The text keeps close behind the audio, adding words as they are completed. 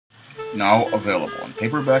Now available in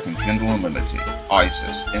paperback and Kindle Unlimited,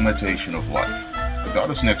 Isis, Imitation of Life. The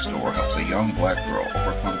Goddess Next Door helps a young black girl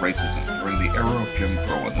overcome racism during the era of Jim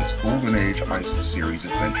Crow in this Golden Age Isis series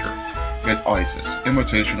adventure. Get Isis,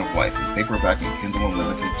 Imitation of Life in paperback and Kindle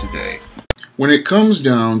Unlimited today. When it comes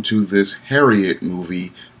down to this Harriet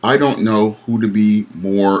movie, I don't know who to be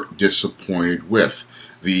more disappointed with.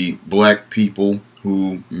 The black people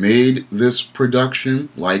who made this production,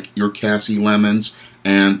 like your Cassie Lemons,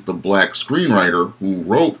 and the black screenwriter who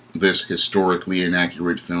wrote this historically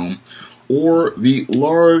inaccurate film, or the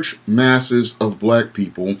large masses of black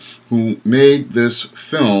people who made this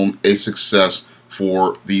film a success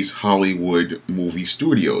for these Hollywood movie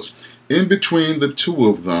studios. In between the two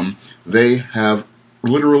of them, they have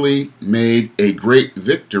literally made a great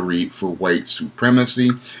victory for white supremacy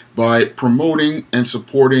by promoting and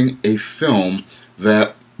supporting a film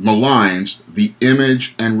that maligns the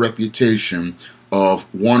image and reputation of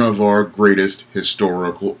one of our greatest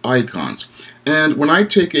historical icons. And when I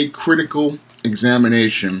take a critical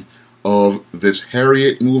examination of this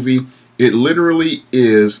Harriet movie, it literally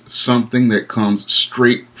is something that comes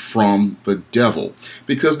straight from the devil.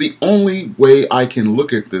 Because the only way I can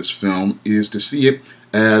look at this film is to see it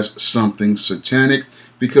as something satanic,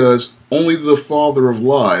 because only the father of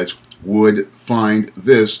lies would find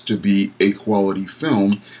this to be a quality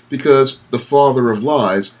film, because the father of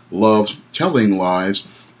lies loves telling lies,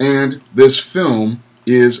 and this film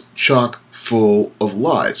is chock full of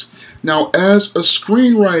lies. Now, as a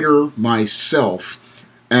screenwriter myself,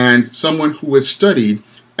 and someone who has studied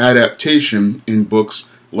adaptation in books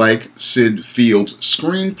like Sid Field's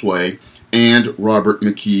screenplay and Robert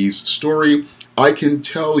McKee's story, I can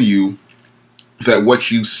tell you that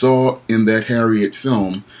what you saw in that Harriet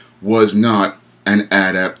film was not an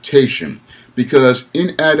adaptation. Because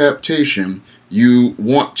in adaptation, you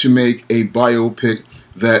want to make a biopic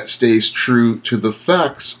that stays true to the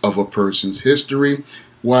facts of a person's history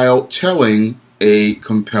while telling a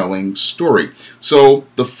compelling story. So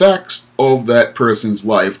the facts of that person's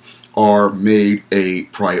life are made a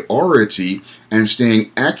priority, and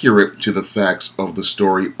staying accurate to the facts of the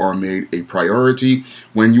story are made a priority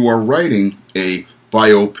when you are writing a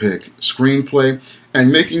biopic screenplay,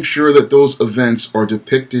 and making sure that those events are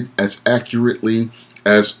depicted as accurately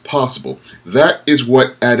as possible. That is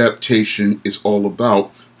what adaptation is all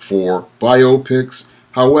about for biopics.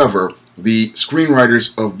 However, the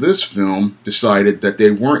screenwriters of this film decided that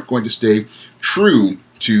they weren't going to stay true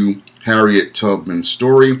to Harriet Tubman's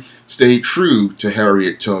story, stay true to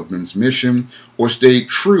Harriet Tubman's mission, or stay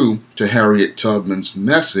true to Harriet Tubman's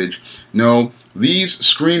message. No, these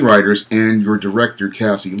screenwriters and your director,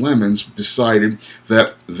 Cassie Lemons, decided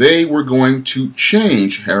that they were going to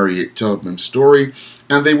change Harriet Tubman's story,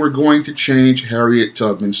 and they were going to change Harriet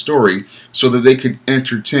Tubman's story so that they could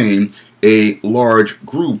entertain a large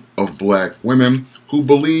group of black women who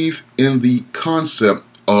believe in the concept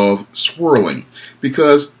of swirling.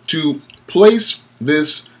 Because to place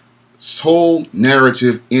this whole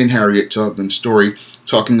narrative in Harriet Tubman's story,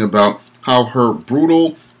 talking about how her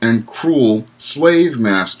brutal and cruel slave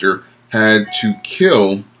master had to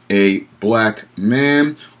kill a black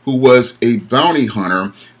man who was a bounty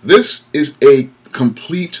hunter, this is a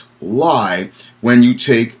complete lie when you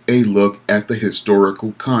take a look at the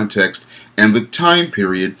historical context and the time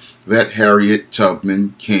period that Harriet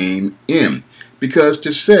Tubman came in. Because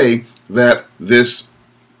to say that this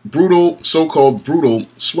brutal, so-called brutal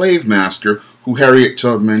slave master who Harriet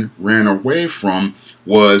Tubman ran away from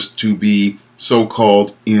was to be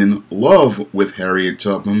so-called in love with Harriet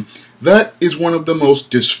Tubman, that is one of the most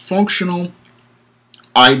dysfunctional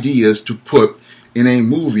ideas to put in a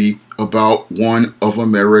movie about one of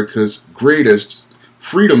America's greatest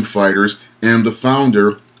freedom fighters and the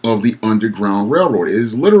founder of the Underground Railroad. It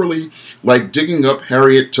is literally like digging up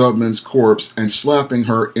Harriet Tubman's corpse and slapping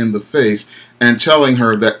her in the face and telling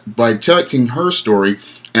her that by telling her story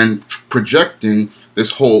and projecting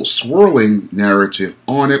this whole swirling narrative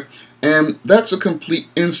on it, and that's a complete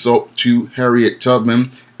insult to Harriet Tubman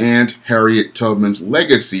and Harriet Tubman's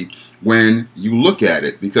legacy when you look at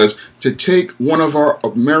it. Because to take one of our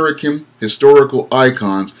American historical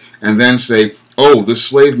icons and then say, oh, the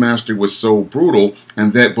slave master was so brutal,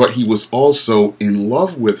 and but he was also in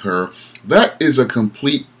love with her, that is a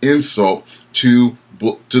complete insult to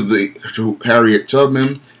Harriet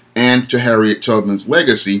Tubman and to Harriet Tubman's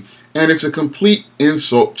legacy, and it's a complete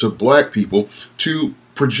insult to black people to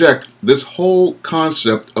project this whole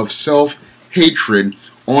concept of self-hatred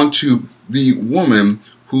onto the woman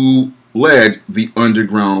who led the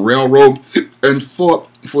Underground Railroad and fought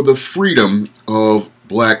for the freedom of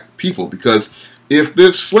black people. Because if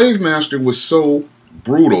this slave master was so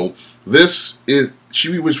brutal.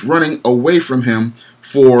 She was running away from him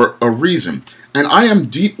for a reason. And I am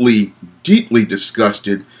deeply, deeply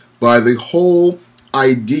disgusted by the whole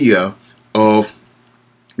idea of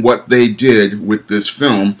what they did with this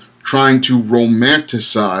film, trying to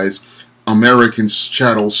romanticize American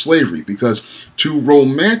chattel slavery. Because to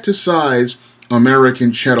romanticize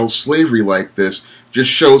American chattel slavery like this just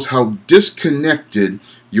shows how disconnected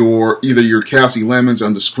either your Cassie Lemons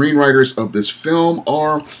and the screenwriters of this film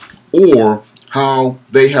are, or how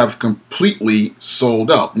they have completely sold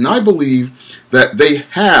out. And I believe that they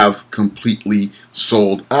have completely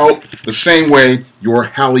sold out the same way your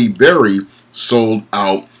Halle Berry sold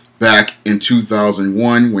out back in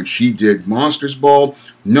 2001 when she did Monsters Ball,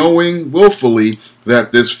 knowing willfully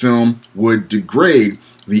that this film would degrade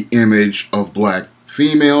the image of black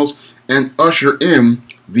females and usher in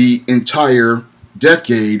the entire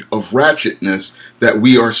decade of ratchetness that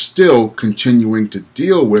we are still continuing to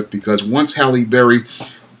deal with, because once Halle Berry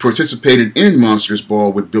participated in Monsters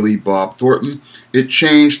Ball with Billy Bob Thornton, it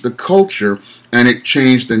changed the culture and it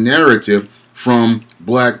changed the narrative from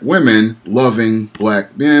black women loving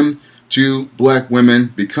black men to black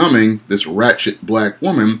women becoming this ratchet black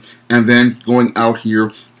woman and then going out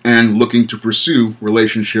here and looking to pursue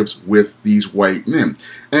relationships with these white men.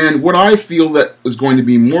 And what I feel that is going to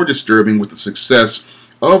be more disturbing with the success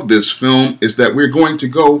of this film is that we're going to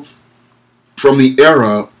go from the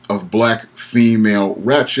era of black female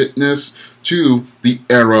ratchetness to the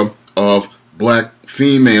era of black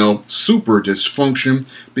female super dysfunction,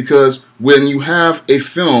 because when you have a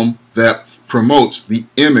film that promotes the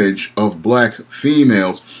image of black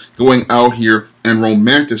females going out here and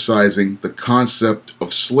romanticizing the concept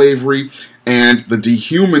of slavery and the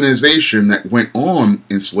dehumanization that went on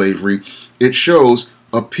in slavery, it shows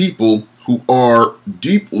a people who are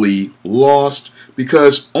deeply lost,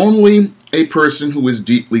 because only a person who is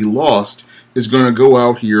deeply lost is going to go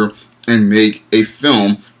out here and make a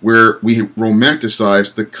film where we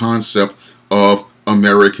romanticize the concept of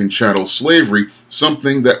American chattel slavery,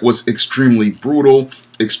 something that was extremely brutal,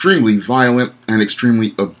 extremely violent, and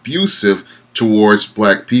extremely abusive towards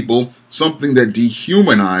black people, something that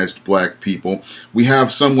dehumanized black people. We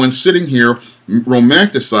have someone sitting here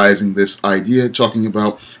romanticizing this idea, talking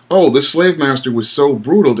about, oh, the slave master was so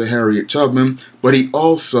brutal to Harriet Tubman, but he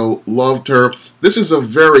also loved her. This is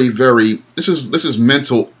this is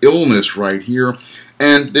mental illness right here,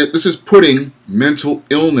 and this is putting mental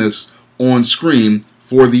illness on screen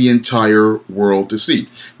for the entire world to see.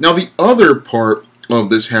 Now, the other part of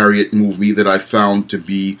this Harriet movie that I found to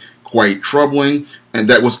be quite troubling, and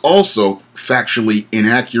that was also factually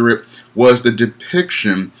inaccurate, was the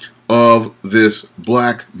depiction of this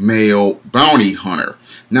black male bounty hunter.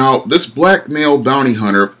 Now, this black male bounty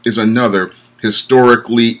hunter is another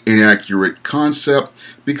historically inaccurate concept,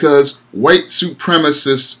 because white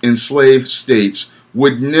supremacists in slave states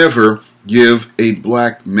would never give a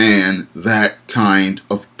black man that kind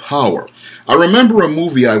of power. I remember a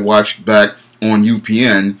movie I watched back on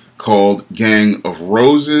UPN called Gang of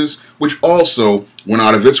Roses, which also went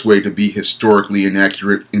out of its way to be historically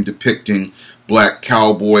inaccurate in depicting black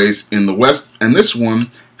cowboys in the West. And this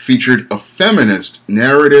one featured a feminist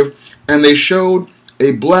narrative, and they showed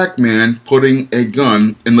a black man putting a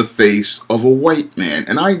gun in the face of a white man.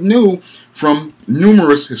 And I knew from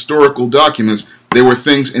numerous historical documents there were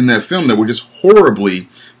things in that film that were just horribly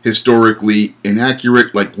historically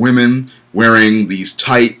inaccurate, like women wearing these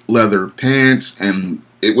tight leather pants, and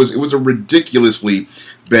it was a ridiculously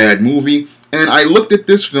bad movie. And I looked at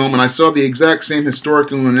this film and I saw the exact same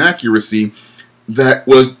historical inaccuracy that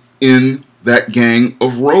was in that Gang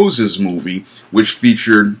of Roses movie, which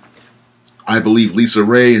featured, I believe, Lisa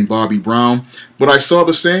Ray and Bobby Brown. But I saw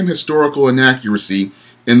the same historical inaccuracy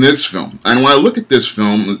in this film. And when I look at this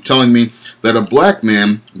film, it's telling me that a black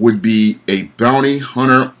man would be a bounty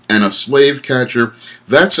hunter and a slave catcher.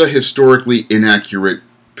 That's a historically inaccurate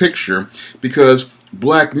picture, because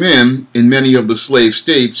black men in many of the slave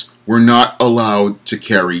states were not allowed to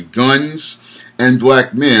carry guns, and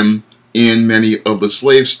black men in many of the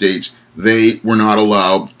slave states, they were not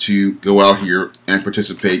allowed to go out here and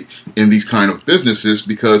participate in these kind of businesses,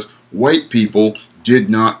 because white people did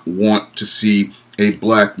not want to see a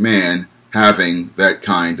black man having that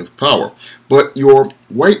kind of power. But your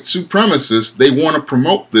white supremacists, they want to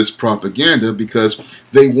promote this propaganda because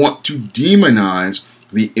they want to demonize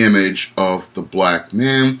the image of the black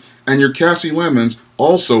man. And your Cassie Lemons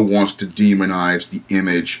also wants to demonize the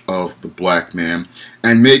image of the black man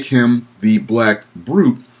and make him the black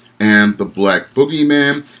brute and the black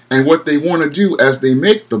boogeyman. And what they want to do as they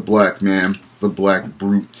make the black man the black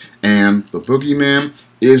brute and the boogeyman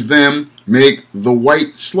is them make the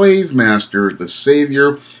white slave master the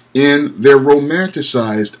savior in their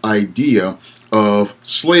romanticized idea of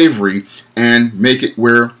slavery, and make it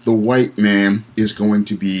where the white man is going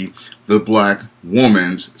to be the black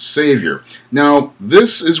woman's savior. Now,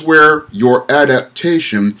 this is where your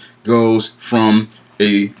adaptation goes from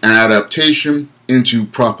an adaptation into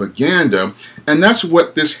propaganda, and that's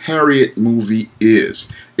what this Harriet movie is.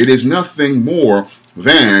 It is nothing more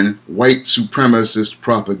than white supremacist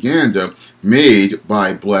propaganda made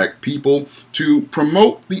by black people to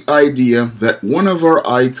promote the idea that one of our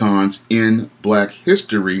icons in black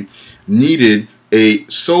history needed a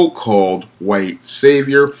so-called white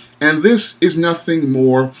savior, and this is nothing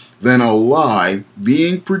more than a lie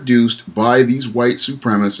being produced by these white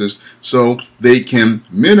supremacists so they can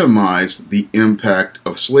minimize the impact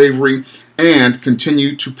of slavery and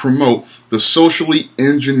continue to promote the socially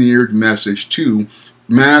engineered message to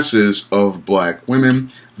masses of black women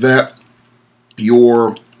that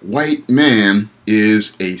your white man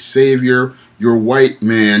is a savior, your white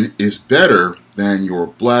man is better than your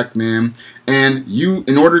black man, and you,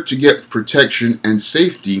 in order to get protection and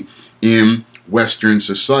safety in Western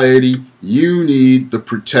society, you need the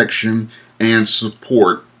protection and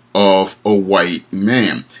support of a white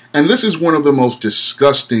man. And this is one of the most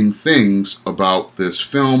disgusting things about this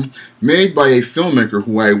film, made by a filmmaker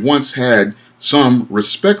who I once had some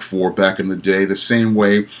respect for back in the day, the same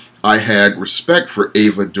way I had respect for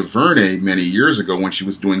Ava DuVernay many years ago when she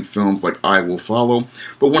was doing films like I Will Follow.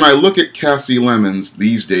 But when I look at Kasi Lemmons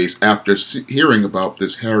these days, after hearing about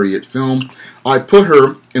this Harriet film, I put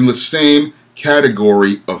her in the same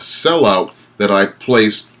category of sellout that I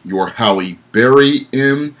place your Halle Berry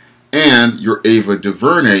in, and your Ava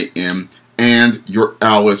DuVernay in, and your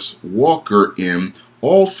Alice Walker in.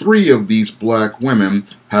 All three of these black women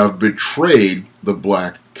have betrayed the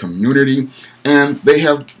black community, and they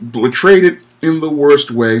have betrayed it in the worst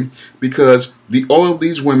way, because all of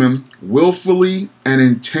these women willfully and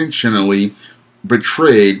intentionally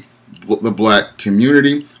betrayed the black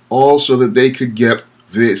community, all so that they could get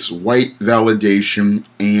this white validation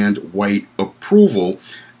and white approval,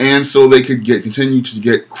 and so they could continue to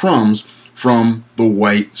get crumbs from the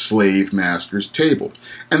white slave master's table.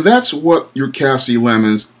 And that's what your Kasi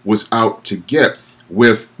Lemmons was out to get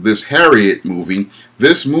with this Harriet movie.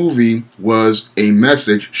 This movie was a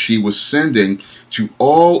message she was sending to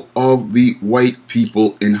all of the white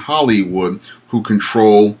people in Hollywood who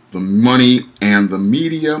control the money and the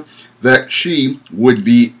media, that she would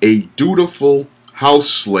be a dutiful house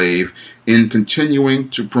slave in continuing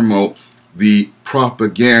to promote the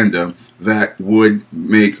propaganda that would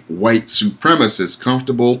make white supremacists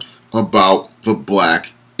comfortable about the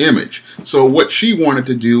black image. So what she wanted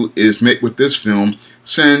to do is make, with this film,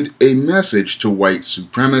 send a message to white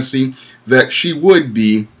supremacy that she would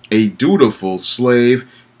be a dutiful slave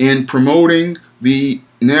in promoting the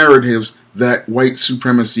narratives that white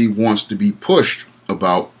supremacy wants to be pushed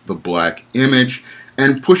about the black image,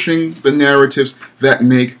 and pushing the narratives that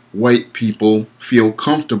make white people feel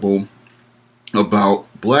comfortable about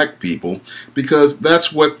black people, because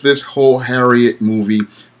that's what this whole Harriet movie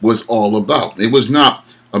was all about. It was not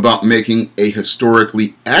about making a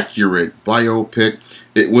historically accurate biopic.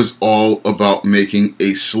 It was all about making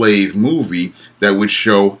a slave movie that would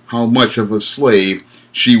show how much of a slave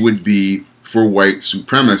she would be for white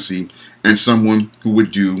supremacy, and someone who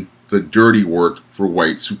would do the dirty work for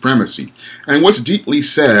white supremacy. And what's deeply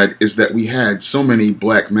sad is that we had so many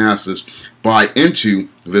black masses buy into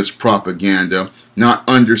this propaganda, not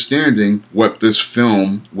understanding what this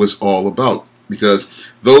film was all about. Because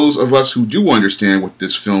those of us who do understand what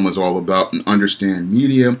this film is all about and understand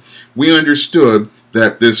media, we understood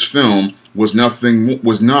that this film was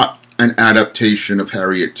not an adaptation of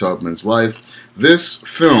Harriet Tubman's life. This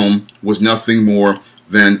film was nothing more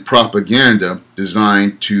than propaganda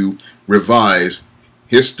designed to revise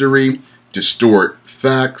history, distort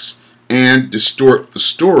facts, and distort the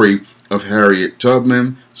story of Harriet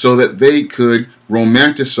Tubman so that they could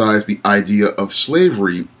romanticize the idea of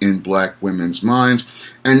slavery in black women's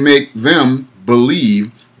minds and make them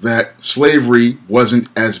believe that slavery wasn't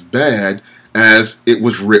as bad as it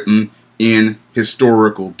was written in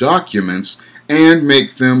historical documents, and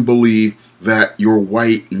make them believe that your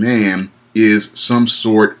white man is some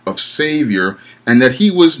sort of savior and that he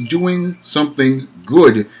was doing something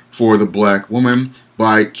good for the black woman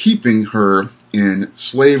by keeping her in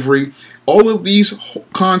slavery. All of these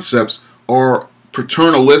concepts are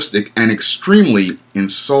paternalistic and extremely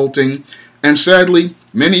insulting, and sadly,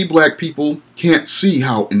 many black people can't see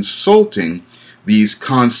how insulting these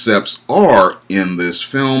concepts are in this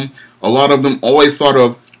film. A lot of them, all they thought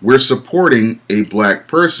of, we're supporting a black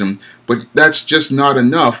person, But that's just not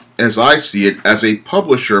enough, as I see it, as a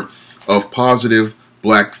publisher of positive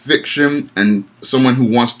black fiction and someone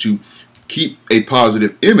who wants to keep a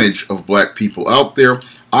positive image of black people out there.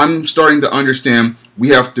 I'm starting to understand we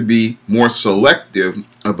have to be more selective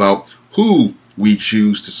about who we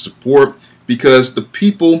choose to support, because the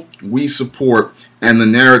people we support and the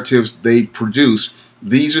narratives they produce,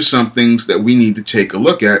 these are some things that we need to take a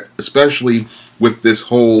look at, especially with this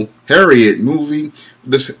whole Harriet movie.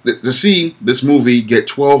 To see this movie get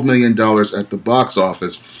 $12 million at the box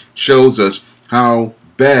office shows us how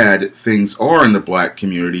bad things are in the black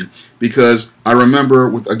community, because I remember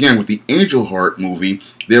with the Angel Heart movie,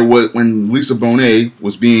 there was, when Lisa Bonet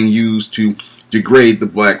was being used to degrade the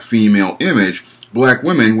black female image, black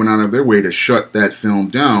women went out of their way to shut that film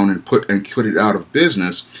down and put it out of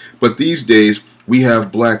business. But these days we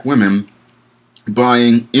have black women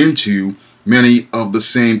buying into many of the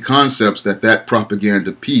same concepts that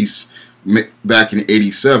propaganda piece back in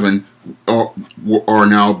 '87 are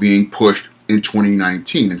now being pushed in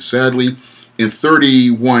 2019. And sadly, in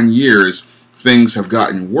 31 years, things have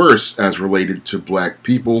gotten worse as related to black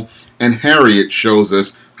people. And Harriet shows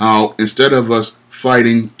us how, instead of us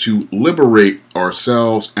fighting to liberate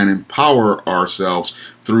ourselves and empower ourselves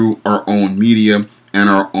through our own media and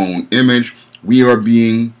our own image, we are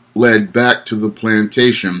being led back to the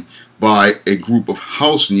plantation by a group of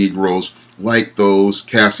house Negroes like those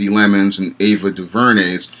Cassie Lemons and Ava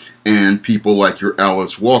DuVernays, and people like your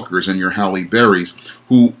Alice Walkers and your Halle Berrys,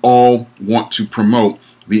 who all want to promote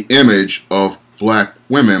the image of black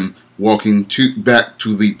women walking back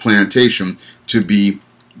to the plantation to be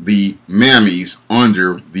the mammies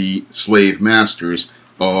under the slave masters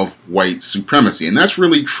of white supremacy. And that's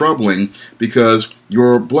really troubling, because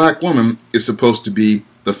your black woman is supposed to be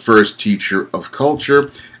the first teacher of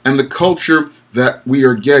culture, and the culture that we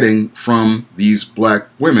are getting from these black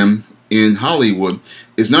women in Hollywood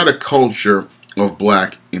is not a culture of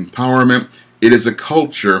black empowerment. It is a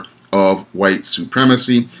culture of white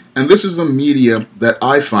supremacy, and this is a media that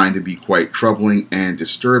I find to be quite troubling and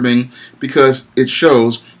disturbing, because it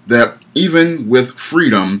shows that even with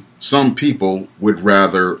freedom, some people would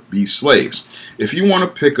rather be slaves. If you want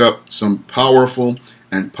to pick up some powerful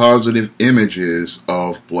and positive images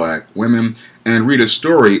of black women and read a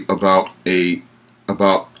story about a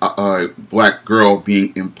black girl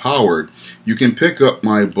being empowered, you can pick up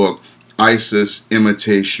my book, Isis,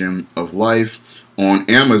 Imitation of Life, on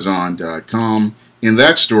Amazon.com. In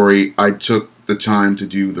that story, I took the time to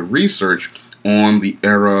do the research on the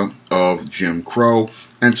era of Jim Crow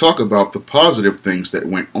and talk about the positive things that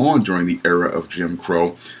went on during the era of Jim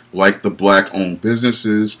Crow, like the black-owned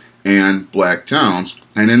businesses and black towns.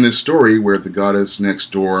 And in this story, where the goddess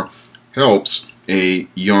next door helps a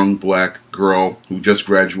young black girl who just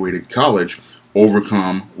graduated college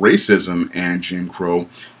overcome racism and Jim Crow,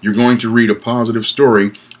 you're going to read a positive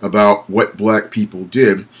story about what black people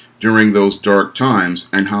did during those dark times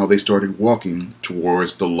and how they started walking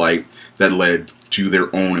towards the light that led to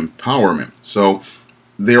their own empowerment. So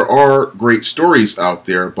there are great stories out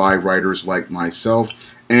there by writers like myself,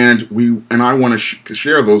 and I want to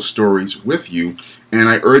share those stories with you, and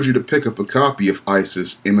I urge you to pick up a copy of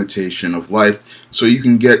Isis, Imitation of Life, so you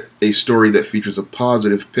can get a story that features a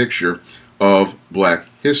positive picture of black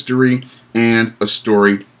history and a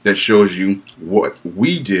story that shows you what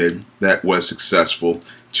we did that was successful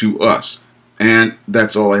to us. And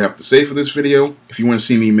that's all I have to say for this video. If you want to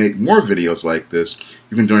see me make more videos like this,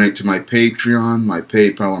 you can donate to my Patreon, my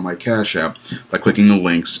PayPal, or my Cash App by clicking the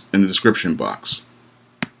links in the description box.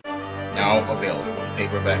 Now available,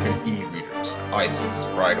 paperback and e-readers, Isis,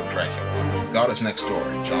 Bride of Dracula. The Goddess Next Door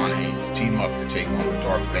and John Haynes team up to take on the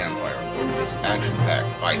Dark Vampire with this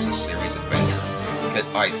action-packed Isis series adventure. Get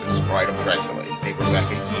Isis, Bride of Dracula in paperback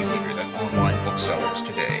and e-readers at online booksellers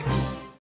today.